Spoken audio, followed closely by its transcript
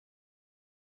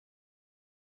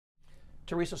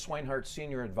Theresa Swinehart,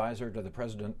 Senior Advisor to the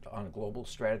President on Global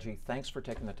Strategy. Thanks for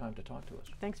taking the time to talk to us.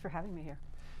 Thanks for having me here.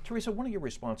 Teresa, one of your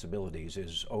responsibilities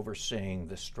is overseeing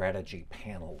the strategy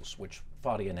panels, which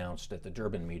Fadi announced at the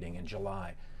Durban meeting in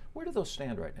July. Where do those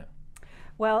stand right now?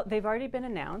 Well, they've already been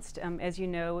announced. As you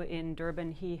know, in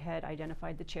Durban, he had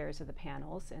identified the chairs of the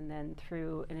panels, and then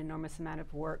through an enormous amount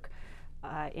of work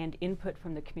and input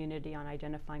from the community on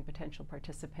identifying potential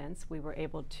participants, we were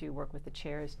able to work with the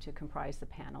chairs to comprise the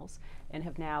panels and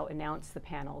have now announced the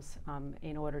panels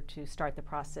in order to start the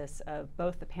process of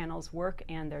both the panels' work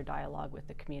and their dialogue with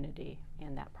the community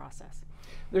in that process.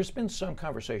 There's been some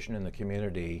conversation in the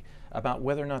community about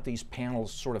whether or not these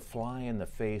panels sort of fly in the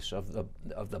face of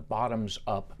the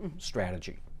bottoms-up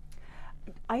strategy.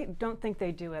 I don't think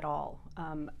they do at all.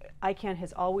 ICANN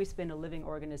has always been a living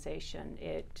organization.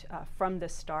 It, from the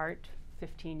start,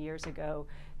 15 years ago,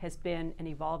 has been an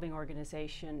evolving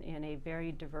organization in a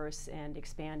very diverse and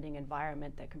expanding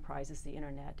environment that comprises the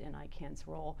internet and ICANN's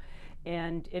role.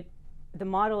 And the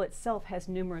model itself has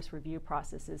numerous review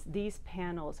processes. These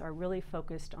panels are really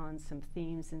focused on some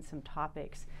themes and some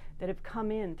topics that have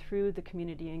come in through the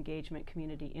community engagement,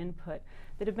 community input,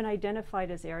 that have been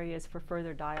identified as areas for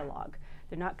further dialogue.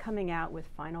 They're not coming out with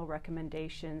final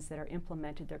recommendations that are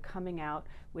implemented. They're coming out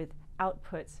with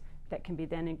outputs that can be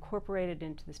then incorporated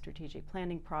into the strategic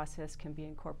planning process, can be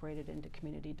incorporated into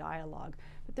community dialogue.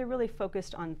 But they're really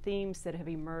focused on themes that have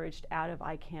emerged out of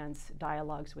ICANN's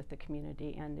dialogues with the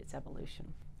community and its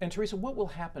evolution. And Theresa, what will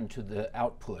happen to the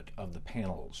output of the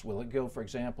panels? Will it go, for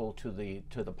example, to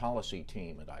the policy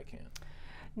team at ICANN?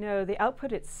 No, the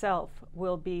output itself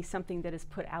will be something that is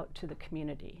put out to the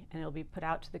community, and it'll be put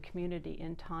out to the community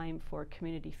in time for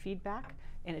community feedback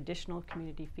and additional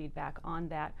community feedback on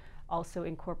that, also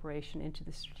incorporation into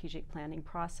the strategic planning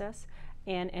process,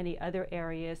 and any other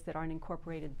areas that aren't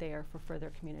incorporated there for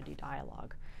further community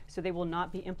dialogue. So they will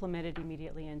not be implemented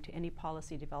immediately into any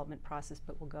policy development process,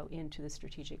 but will go into the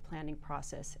strategic planning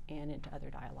process and into other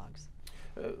dialogues.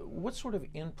 What sort of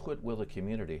input will the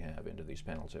community have into these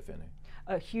panels, if any?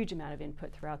 A huge amount of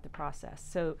input throughout the process.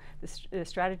 So the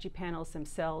strategy panels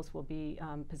themselves will be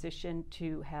positioned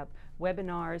to have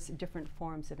webinars, different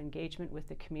forms of engagement with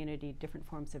the community, different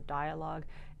forms of dialogue.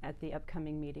 At the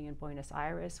upcoming meeting in Buenos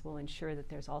Aires, we'll ensure that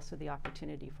there's also the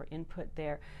opportunity for input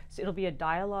there. So it'll be a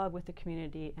dialogue with the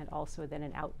community and also then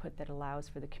an output that allows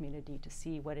for the community to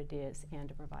see what it is and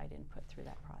to provide input through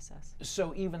that process.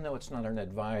 So even though it's not an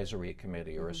advisory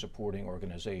committee or a supporting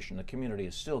organization, the community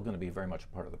is still going to be very much a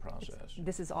part of the process.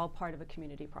 This is all part of a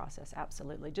community process,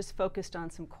 absolutely. Just focused on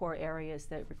some core areas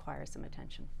that require some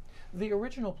attention. The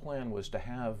original plan was to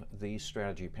have these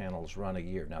strategy panels run a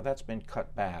year. Now that's been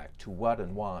cut back. To what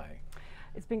and why?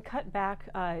 It's been cut back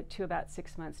to about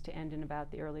 6 months, to end in about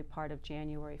the early part of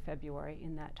January, February,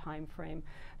 in that time frame,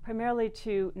 primarily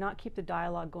to not keep the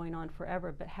dialogue going on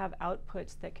forever, but have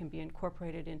outputs that can be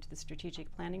incorporated into the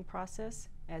strategic planning process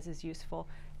as is useful,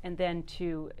 and then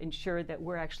to ensure that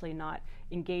we're actually not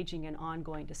engaging in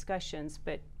ongoing discussions,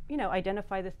 but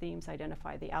identify the themes,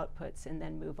 identify the outputs, and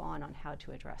then move on how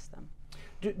to address them.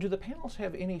 Do the panels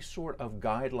have any sort of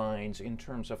guidelines in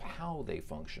terms of how they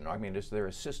function? I mean, is there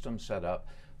a system set up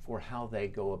for how they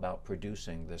go about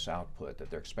producing this output that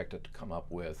they're expected to come up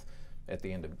with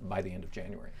by the end of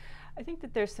January? I think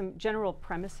that there's some general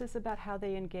premises about how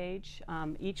they engage.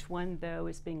 Each one, though,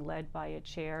 is being led by a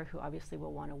chair who obviously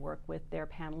will want to work with their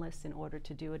panelists in order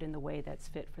to do it in the way that's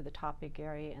fit for the topic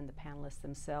area and the panelists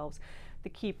themselves. The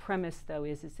key premise, though,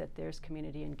 is that there's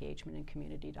community engagement and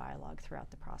community dialogue throughout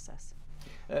the process.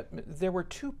 There were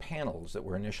two panels that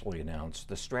were initially announced: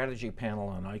 the strategy panel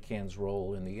on ICANN's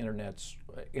role in the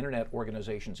internet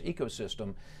organization's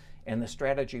ecosystem, and the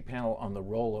strategy panel on the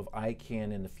role of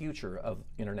ICANN in the future of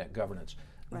internet governance.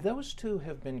 Right. Those two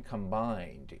have been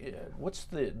combined. What's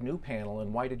the new panel,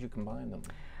 and why did you combine them?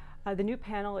 The new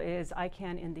panel is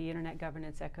ICANN in the internet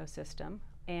governance ecosystem,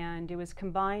 and it was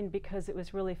combined because it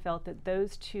was really felt that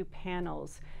those two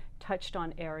panels touched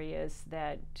on areas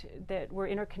that were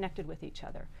interconnected with each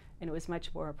other, and it was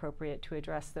much more appropriate to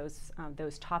address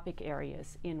those topic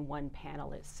areas in one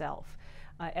panel itself.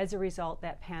 As a result,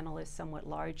 that panel is somewhat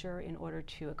larger in order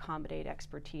to accommodate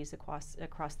expertise across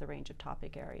the range of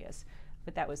topic areas.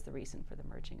 But that was the reason for the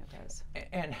merging of those.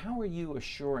 And how are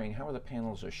the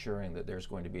panels assuring that there's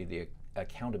going to be the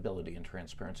accountability and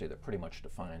transparency that pretty much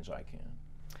defines ICANN?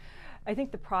 I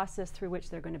think the process through which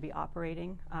they're going to be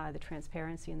operating, the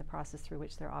transparency in the process through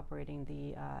which they're operating,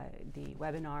 the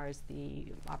webinars,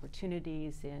 the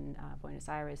opportunities in Buenos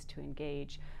Aires to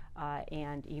engage,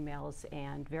 and emails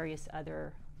and various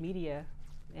other media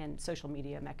and social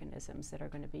media mechanisms that are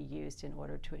going to be used in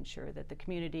order to ensure that the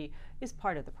community is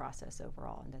part of the process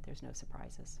overall and that there's no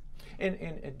surprises.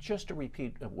 And just to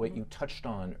repeat what you touched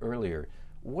on earlier,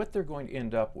 what they're going to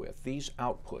end up with, these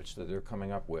outputs that they're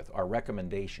coming up with, are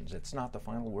recommendations. It's not the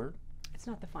final word? It's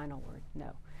not the final word,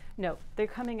 no. No, they're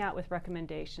coming out with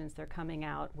recommendations. They're coming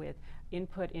out with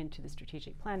input into the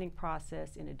strategic planning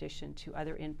process in addition to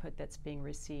other input that's being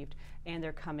received, and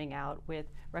they're coming out with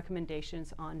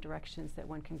recommendations on directions that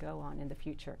one can go on in the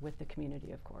future with the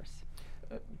community, of course.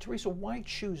 Theresa, why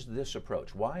choose this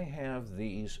approach? Why have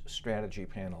these strategy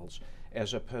panels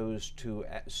as opposed to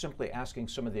simply asking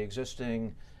some of the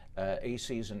existing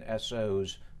ACs and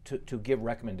SOs to give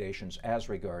recommendations as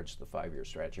regards the 5-year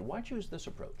strategy? Why choose this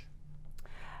approach?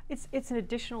 It's an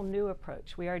additional new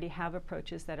approach. We already have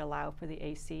approaches that allow for the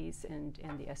ACs and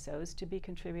the SOs to be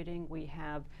contributing. We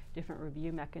have different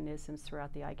review mechanisms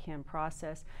throughout the ICANN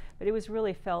process, but it was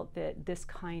really felt that this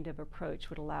kind of approach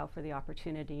would allow for the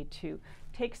opportunity to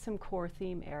take some core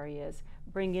theme areas,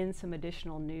 bring in some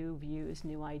additional new views,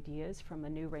 new ideas from a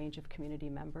new range of community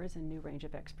members and new range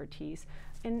of expertise,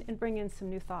 and bring in some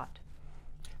new thought.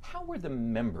 How were the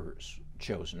members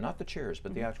chosen? Not the chairs,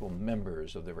 but the actual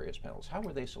members of the various panels. How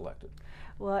were they selected?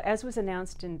 Well, as was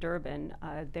announced in Durban,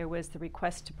 there was the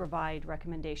request to provide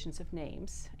recommendations of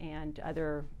names and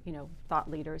other, thought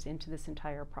leaders into this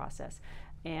entire process.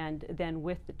 And then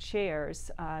with the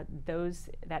chairs,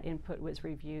 that input was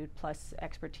reviewed, plus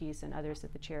expertise and others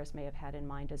that the chairs may have had in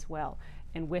mind as well.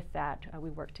 And with that, we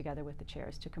worked together with the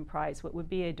chairs to comprise what would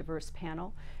be a diverse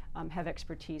panel, have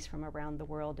expertise from around the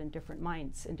world and different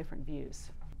minds and different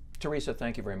views. Theresa,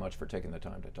 thank you very much for taking the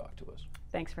time to talk to us.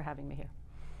 Thanks for having me here.